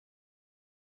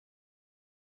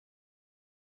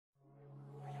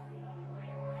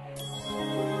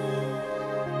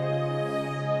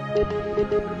Hey,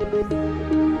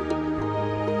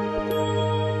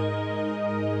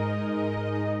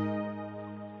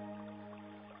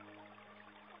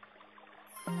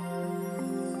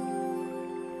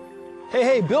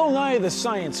 Bill Nye the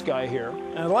Science Guy here,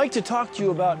 and I'd like to talk to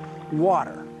you about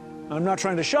water. I'm not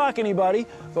trying to shock anybody,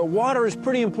 but water is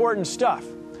pretty important stuff.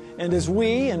 And as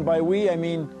we, and by we I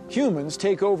mean humans,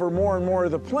 take over more and more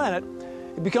of the planet,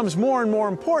 it becomes more and more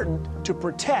important to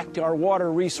protect our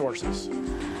water resources.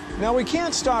 Now, we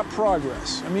can't stop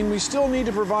progress. I mean, we still need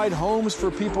to provide homes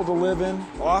for people to live in,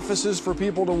 offices for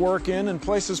people to work in, and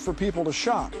places for people to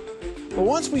shop. But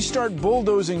once we start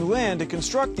bulldozing land to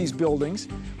construct these buildings,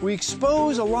 we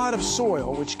expose a lot of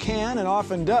soil, which can, and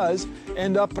often does,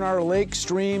 end up in our lakes,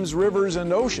 streams, rivers,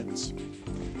 and oceans.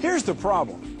 Here's the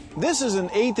problem. This is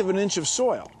 1/8 of an inch of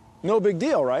soil. No big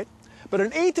deal, right? But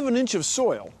 1/8 of an inch of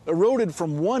soil, eroded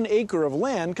from 1 acre of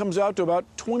land, comes out to about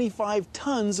 25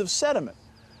 tons of sediment.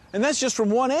 And that's just from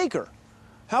 1 acre.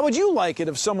 How would you like it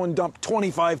if someone dumped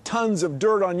 25 tons of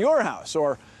dirt on your house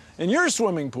or in your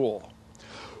swimming pool?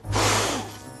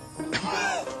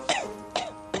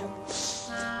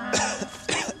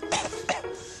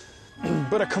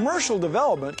 But a commercial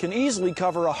development can easily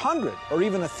cover 100 or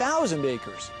even 1,000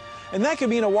 acres. And that could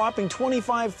mean a whopping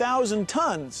 25,000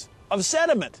 tons of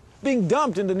sediment being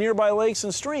dumped into nearby lakes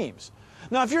and streams.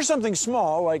 Now, if you're something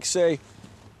small, like, say,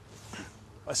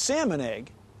 a salmon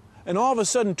egg, and all of a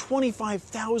sudden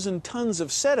 25,000 tons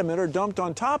of sediment are dumped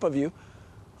on top of you,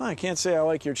 well, I can't say I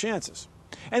like your chances.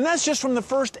 And that's just from the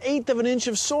first 1/8 of an inch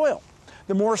of soil.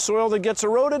 The more soil that gets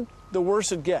eroded, the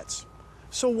worse it gets.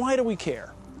 So why do we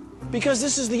care? Because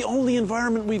this is the only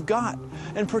environment we've got,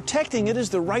 and protecting it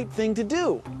is the right thing to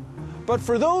do. But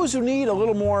for those who need a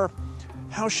little more,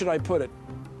 how should I put it,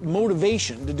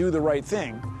 motivation to do the right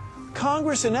thing,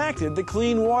 Congress enacted the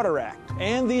Clean Water Act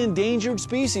and the Endangered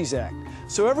Species Act,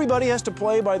 so everybody has to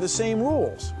play by the same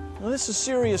rules. Now, this is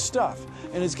serious stuff,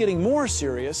 and it's getting more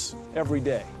serious every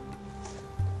day.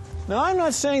 Now, I'm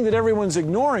not saying that everyone's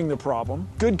ignoring the problem.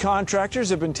 Good contractors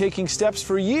have been taking steps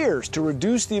for years to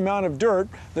reduce the amount of dirt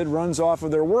that runs off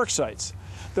of their work sites.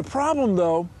 The problem,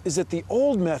 though, is that the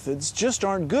old methods just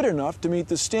aren't good enough to meet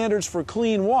the standards for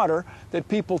clean water that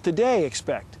people today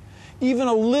expect. Even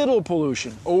a little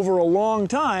pollution over a long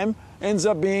time ends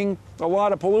up being a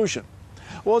lot of pollution.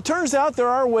 Well, it turns out there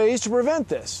are ways to prevent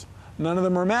this. None of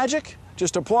them are magic,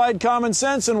 just applied common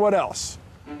sense and what else?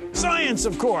 Science,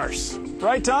 of course.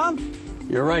 Right, Tom?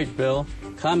 You're right, Bill.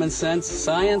 Common sense,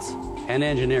 science, and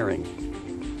engineering.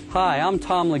 Hi, I'm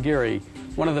Tom Laguerre,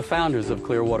 one of the founders of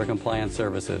Clear Water Compliance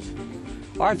Services.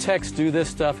 Our techs do this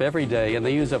stuff every day, and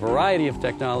they use a variety of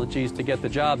technologies to get the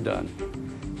job done.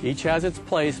 Each has its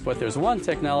place, but there's one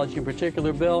technology in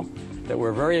particular, Bill, that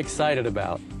we're very excited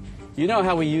about. You know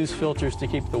how we use filters to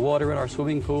keep the water in our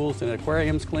swimming pools and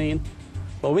aquariums clean?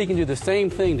 Well, we can do the same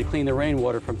thing to clean the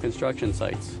rainwater from construction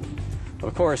sites.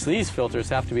 Of course, these filters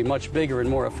have to be much bigger and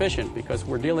more efficient because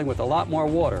we're dealing with a lot more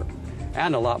water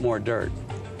and a lot more dirt.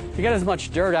 To get as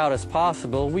much dirt out as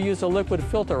possible, we use a liquid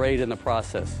filter aid in the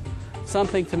process,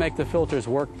 something to make the filters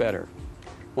work better.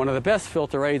 One of the best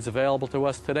filter aids available to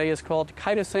us today is called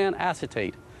Chitosan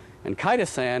acetate. And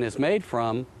Chitosan is made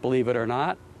from, believe it or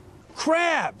not,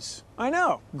 crabs! I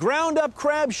know, ground up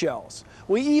crab shells.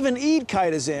 We even eat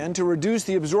chitosan to reduce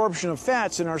the absorption of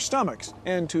fats in our stomachs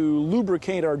and to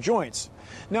lubricate our joints.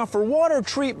 Now, for water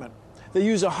treatment, they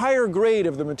use a higher grade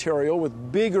of the material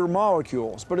with bigger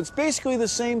molecules, but it's basically the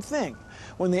same thing.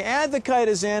 When they add the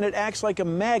chitosan, it acts like a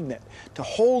magnet to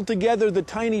hold together the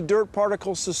tiny dirt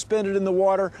particles suspended in the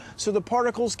water so the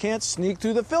particles can't sneak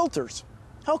through the filters.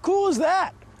 How cool is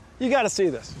that? You got to see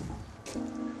this.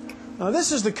 Now,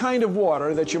 this is the kind of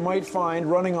water that you might find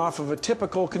running off of a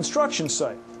typical construction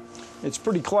site. It's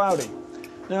pretty cloudy.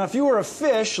 Now, if you were a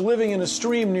fish living in a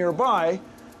stream nearby,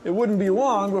 it wouldn't be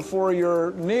long before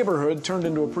your neighborhood turned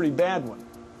into a pretty bad one.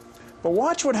 But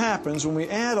watch what happens when we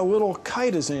add a little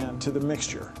chitosan to the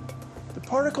mixture. The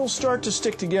particles start to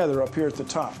stick together up here at the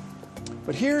top.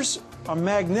 But here's a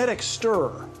magnetic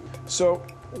stirrer. So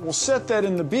we'll set that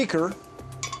in the beaker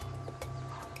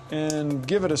and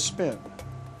give it a spin.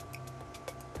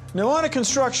 Now, on a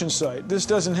construction site, this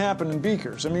doesn't happen in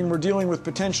beakers. I mean, we're dealing with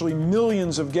potentially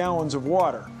millions of gallons of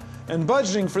water, and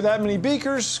budgeting for that many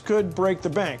beakers could break the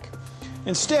bank.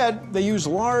 Instead, they use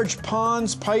large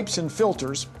ponds, pipes, and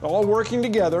filters, all working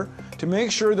together to make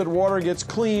sure that water gets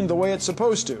cleaned the way it's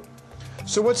supposed to.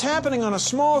 So what's happening on a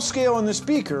small scale in this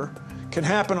beaker can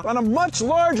happen on a much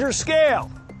larger scale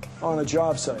on a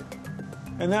job site.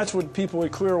 And that's what people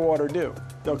at Clearwater do.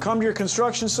 They'll come to your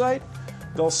construction site,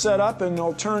 they'll set up, and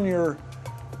they'll turn your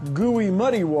gooey,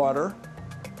 muddy water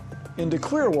into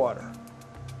clear water,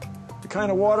 the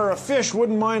kind of water a fish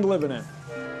wouldn't mind living in.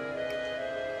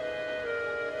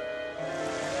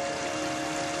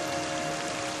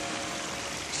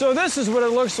 So this is what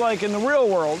it looks like in the real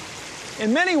world.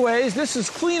 In many ways, this is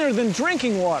cleaner than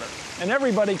drinking water, and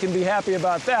everybody can be happy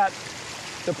about that.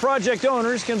 The project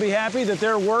owners can be happy that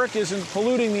their work isn't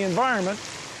polluting the environment.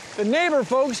 The neighbor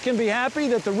folks can be happy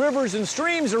that the rivers and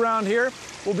streams around here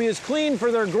will be as clean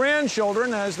for their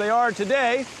grandchildren as they are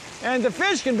today. And the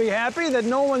fish can be happy that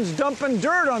no one's dumping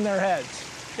dirt on their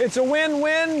heads. It's a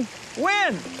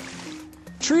win-win-win.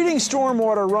 Treating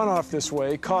stormwater runoff this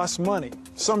way costs money,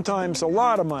 sometimes a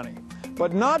lot of money.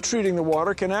 But not treating the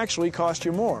water can actually cost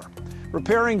you more.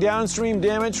 Repairing downstream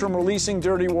damage from releasing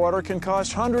dirty water can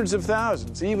cost hundreds of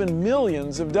thousands, even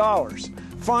millions of dollars.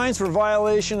 Fines for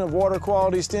violation of water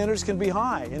quality standards can be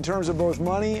high in terms of both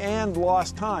money and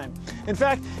lost time. In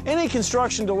fact, any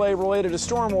construction delay related to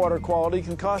stormwater quality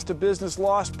can cost a business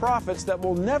lost profits that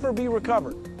will never be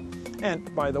recovered.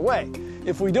 And by the way,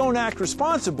 if we don't act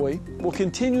responsibly, we'll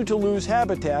continue to lose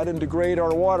habitat and degrade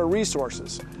our water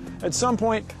resources. At some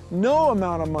point, no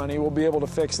amount of money will be able to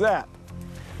fix that.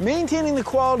 Maintaining the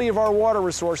quality of our water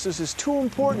resources is too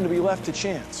important to be left to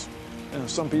chance. And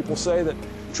some people say that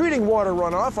treating water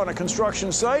runoff on a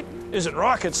construction site isn't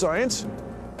rocket science,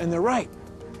 and they're right.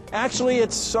 Actually,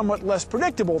 it's somewhat less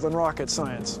predictable than rocket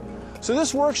science. So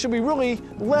this work should be really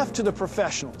left to the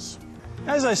professionals.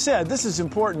 As I said, this is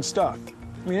important stuff.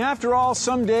 I mean, after all,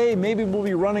 someday maybe we'll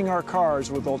be running our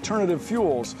cars with alternative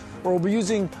fuels, or we'll be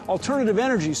using alternative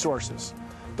energy sources.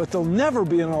 But there'll never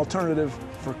be an alternative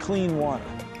for clean water.